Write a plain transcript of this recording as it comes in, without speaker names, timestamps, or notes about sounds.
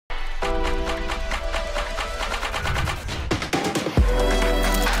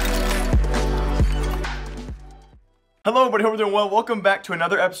Hello everybody, hope you're doing well. Welcome back to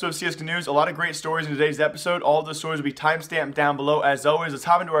another episode of CSGO News. A lot of great stories in today's episode. All of the stories will be timestamped down below as always. Let's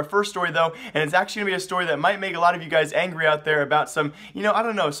hop into our first story though, and it's actually going to be a story that might make a lot of you guys angry out there about some, I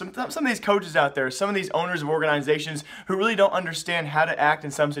don't know, some of these coaches out there, some of these owners of organizations who really don't understand how to act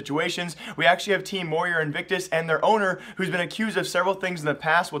in some situations. We actually have Team Morior Invictus and their owner who's been accused of several things in the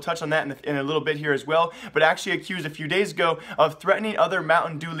past. We'll touch on that in a little bit here as well, but actually accused a few days ago of threatening other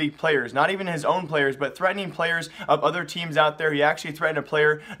Mountain Dew League players. Not even his own players, but threatening players of other teams out there. He actually threatened a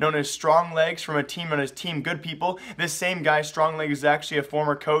player known as Strong Legs from a team known as Team Good People. This same guy, Strong Legs, is actually a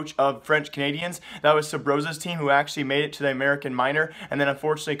former coach of French Canadians. That was Sabrosa's team, who actually made it to the American minor and then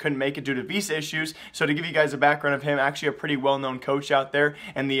unfortunately couldn't make it due to visa issues. So to give you guys a background of him, actually a pretty well-known coach out there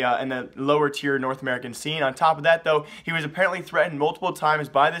in the lower tier North American scene. On top of that though, he was apparently threatened multiple times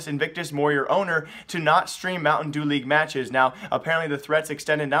by this Invictus Morior owner to not stream Mountain Dew League matches. Now apparently the threats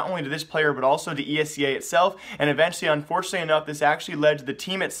extended not only to this player but also to ESEA itself, and eventually, unfortunately enough, this actually led to the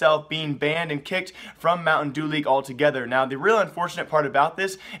team itself being banned and kicked from Mountain Dew League altogether. Now, the real unfortunate part about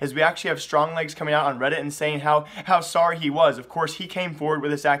this is we actually have Strong Legs coming out on Reddit and saying how sorry he was. Of course, he came forward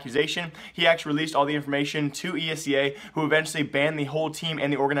with this accusation. He actually released all the information to ESEA, who eventually banned the whole team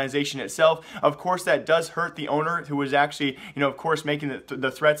and the organization itself. Of course, that does hurt the owner, who was actually, of course, making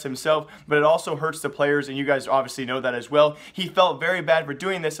the threats himself, but it also hurts the players, and you guys obviously know that as well. He felt very bad for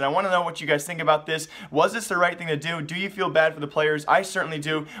doing this, and I want to know what you guys think about this. Was this the right thing to do? Do you feel bad for the players? I certainly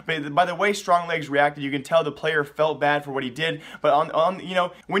do, but by the way Strong Legs reacted, you can tell the player felt bad for what he did. But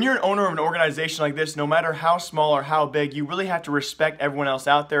when you're an owner of an organization like this, no matter how small or how big, you really have to respect everyone else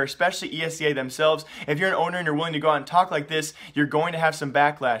out there, especially ESEA themselves. If you're an owner and you're willing to go out and talk like this, you're going to have some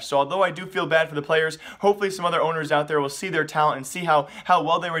backlash. So although I do feel bad for the players, hopefully some other owners out there will see their talent and see how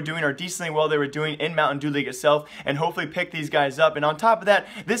well they were doing, or decently well they were doing in Mountain Dew League itself, and hopefully pick these guys up. And on top of that,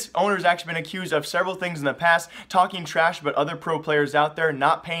 this owner's actually been accused of several things in the past, talking trash about other pro players out there,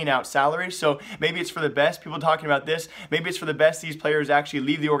 not paying out salaries. So maybe it's for the best, people talking about this, maybe it's for the best these players actually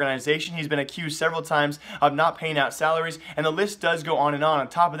leave the organization. He's been accused several times of not paying out salaries, and the list does go on and on. On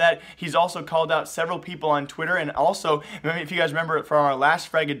top of that, he's also called out several people on Twitter, and also, if you guys remember from our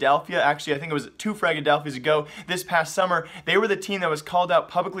last Fragadelphia, actually I think it was 2 Fragadelphias ago, this past summer, they were the team that was called out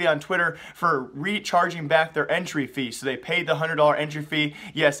publicly on Twitter for recharging back their entry fee. So they paid the $100 entry fee,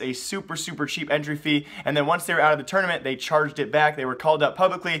 yes, a super cheap entry fee, and then once they were out of the tournament, they charged it back. They were called out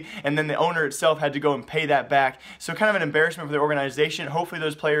publicly, and then the owner itself had to go and pay that back. So kind of an embarrassment for the organization. Hopefully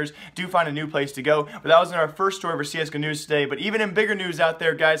those players do find a new place to go. But that wasn't our first story for CSGO News today, but even in bigger news out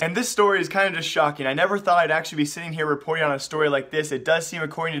there, guys, and this story is kind of just shocking. I never thought I'd actually be sitting here reporting on a story like this. It does seem,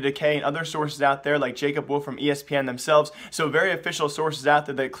 according to Decay and other sources out there, like Jacob Wolf from ESPN themselves, so very official sources out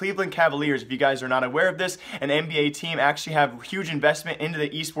there, the Cleveland Cavaliers, if you guys are not aware of this, an NBA team, actually have huge investment into the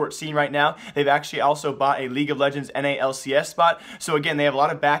esports scene right now. They've actually also bought a League of Legends NALCS spot. So again, they have a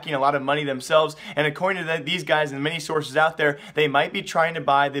lot of backing, a lot of money themselves, and according to these guys and many sources out there, they might be trying to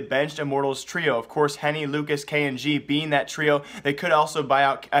buy the benched Immortals trio. Of course, Henny, Lucas, K, and G being that trio. They could also buy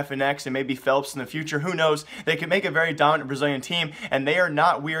out FNX and maybe Phelps in the future. Who knows? They could make a very dominant Brazilian team, and they are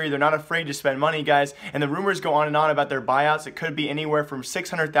not weary. They're not afraid to spend money, guys, and the rumors go on and on about their buyouts. It could be anywhere from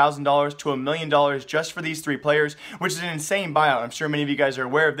 $600,000 to $1 million just for these 3 players, which is an insane buyout. I'm sure many of you guys are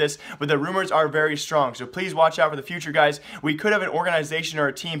aware of this, but the rumors are very strong, so please watch out for the future, guys. We could have an organization or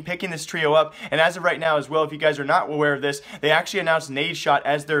a team picking this trio up, and as of right now as well, if you guys are not aware of this, they actually announced Nadeshot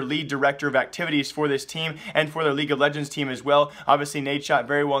as their lead director of activities for this team and for their League of Legends team as well. Obviously, Nadeshot,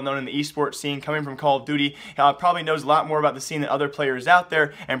 very well known in the esports scene, coming from Call of Duty, probably knows a lot more about the scene than other players out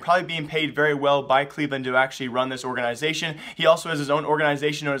there, and probably being paid very well by Cleveland to actually run this organization. He also has his own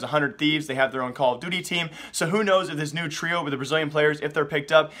organization known as 100 Thieves. They have their own Call of Duty team, so who knows if this new trio with the Brazilian players, if they're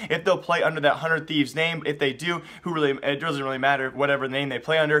picked up, if they'll play under that 100 Thieves name. If they do, it doesn't really matter whatever name they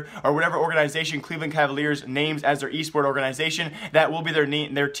play under, or whatever organization Cleveland Cavaliers names as their esport organization, that will be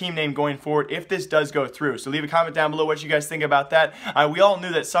their team name going forward if this does go through. So leave a comment down below what you guys think about that. We all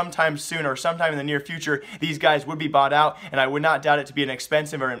knew that sometime soon or sometime in the near future these guys would be bought out, and I would not doubt it to be an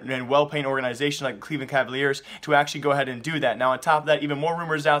expensive and well-paying organization like Cleveland Cavaliers to actually go ahead and do that. Now on top of that, even more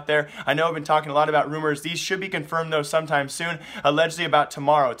rumors out there. I know I've been talking a lot about rumors. These should be confirmed though sometime soon, allegedly about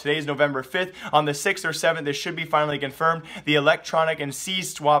tomorrow. Today is November 5th. On the 6th or 7th, this should be finally confirmed. The Electronic and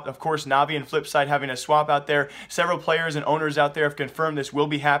Seized swap, of course, Navi and Flipside having a swap out there. Several players and owners out there have confirmed this will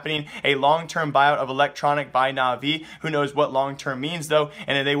be happening. A long-term buyout of Electronic by Navi. Who knows what long-term means though,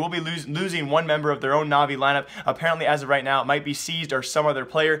 and they will be losing one member of their own Navi lineup. Apparently, as of right now, it might be Seized or some other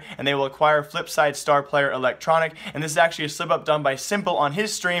player, and they will acquire Flipside star player Electronic, and this is actually a slip-up done by s1mple on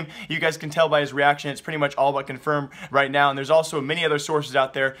his stream. You guys can tell by his reaction, it's pretty much all but confirmed right now, and there's also many other sources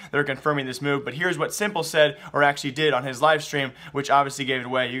out there that are confirming this move, but here's what s1mple said or actually did on his live stream, which obviously gave it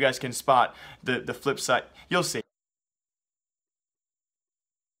away. You guys can spot the flip side. You'll see.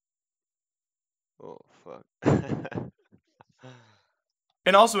 Oh, fuck.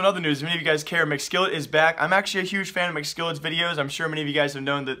 And also in other news, if many of you guys care, McSkillet is back. I'm actually a huge fan of McSkillet's videos. I'm sure many of you guys have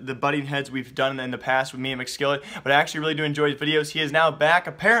known the butting heads we've done in the past with me and McSkillet, but I actually really do enjoy his videos. He is now back,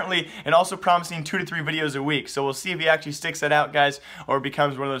 apparently, and also promising 2 to 3 videos a week. So we'll see if he actually sticks that out, guys, or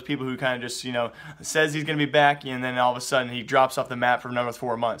becomes one of those people who kind of just, you know, says he's going to be back, and then all of a sudden he drops off the map for another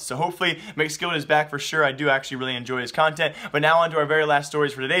 4 months. So hopefully McSkillet is back for sure. I do actually really enjoy his content. But now on to our very last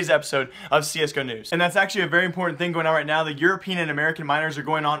stories for today's episode of CSGO News. And that's actually a very important thing going on right now. The European and American minors are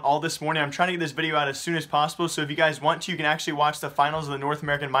going on all this morning. I'm trying to get this video out as soon as possible, so if you guys want to, you can actually watch the finals of the North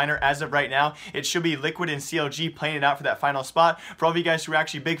American minor as of right now. It should be Liquid and CLG playing it out for that final spot. For all of you guys who are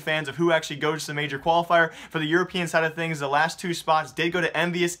actually big fans of who actually goes to the major qualifier, for the European side of things, the last 2 spots did go to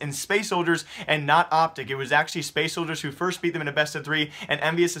Envyus and Space Soldiers and not OpTic. It was actually Space Soldiers who first beat them in a best of 3, and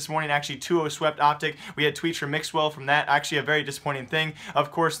Envyus this morning actually 2-0 swept OpTic. We had tweets from Mixwell from that. Actually a very disappointing thing.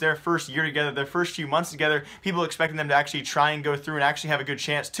 Of course, their first year together, their first few months together, people expecting them to actually try and go through and actually have a good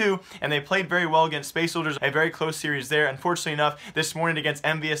chance too, and they played very well against Space Soldiers, a very close series there. Unfortunately enough, this morning against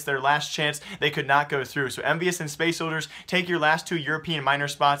Envyus, their last chance, they could not go through. So Envyus and Space Soldiers take your last 2 European minor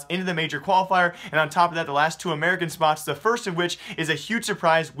spots into the major qualifier, and on top of that, the last 2 American spots, the first of which is a huge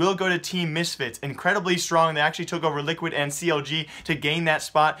surprise, will go to Team Misfits. Incredibly strong. They actually took over Liquid and CLG to gain that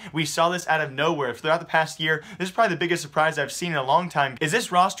spot. We saw this out of nowhere. Throughout the past year, this is probably the biggest surprise I've seen in a long time, is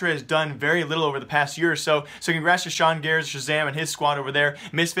this roster has done very little over the past year or so. So congrats to Sean Garrett, Shazam, and his squad over there.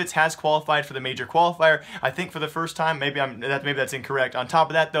 Misfits has qualified for the major qualifier, I think for the first time. Maybe that's incorrect. On top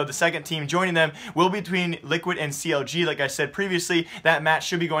of that though, the second team joining them will be between Liquid and CLG. Like I said previously, that match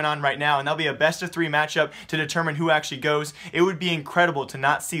should be going on right now, and that'll be a best of 3 matchup to determine who actually goes. It would be incredible to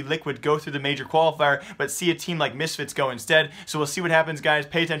not see Liquid go through the major qualifier, but see a team like Misfits go instead. So we'll see what happens, guys.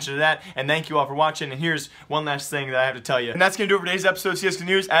 Pay attention to that, and thank you all for watching. And here's one last thing that I have to tell you, and that's gonna do it for today's episode of CSGO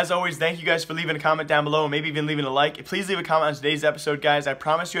News. As always, thank you guys for leaving a comment down below, and maybe even leaving a like. Please leave a comment on today's episode, guys. I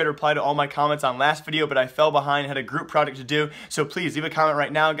promised you I'd reply to all my comments on last video, but I fell behind, had a group project to do, so please leave a comment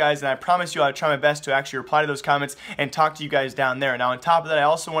right now, guys, and I promise you I'll try my best to actually reply to those comments and talk to you guys down there. Now on top of that, I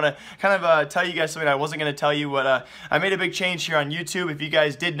also want to kind of tell you guys something I wasn't going to tell you, but I made a big change here on YouTube. If you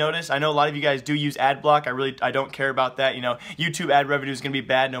guys did notice, I know a lot of you guys do use ad block. I don't care about that. You know, YouTube ad revenue is going to be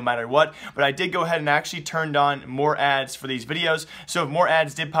bad no matter what, but I did go ahead and actually turned on more ads for these videos. So if more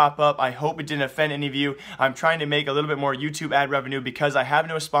ads did pop up, I hope it didn't offend any of you. I'm trying to make a little bit more YouTube ad revenue because I have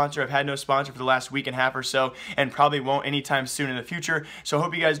no sponsor. I've had no sponsor for the last week and a half or so, and probably won't anytime soon in the future. So I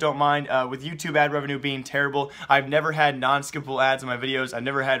hope you guys don't mind. With YouTube ad revenue being terrible, I've never had non-skippable ads in my videos. I've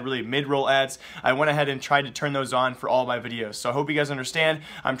never had really mid-roll ads. I went ahead and tried to turn those on for all my videos. So I hope you guys understand.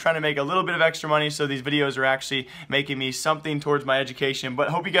 I'm trying to make a little bit of extra money, so these videos are actually making me something towards my education. But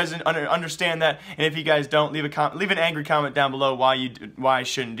I hope you guys understand that. And if you guys don't, leave an angry comment down below why I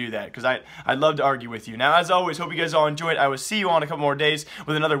shouldn't do that, because I'd love to argue with you. Now, as always, hope you guys all enjoyed. I will see you all in a couple more days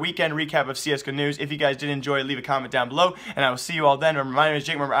with another weekend recap of CSGO News. If you guys did enjoy, leave a comment down below, and I will see you all then. Remember, my name is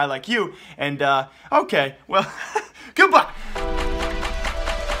Jake. Remember, I like you. And okay, well, goodbye.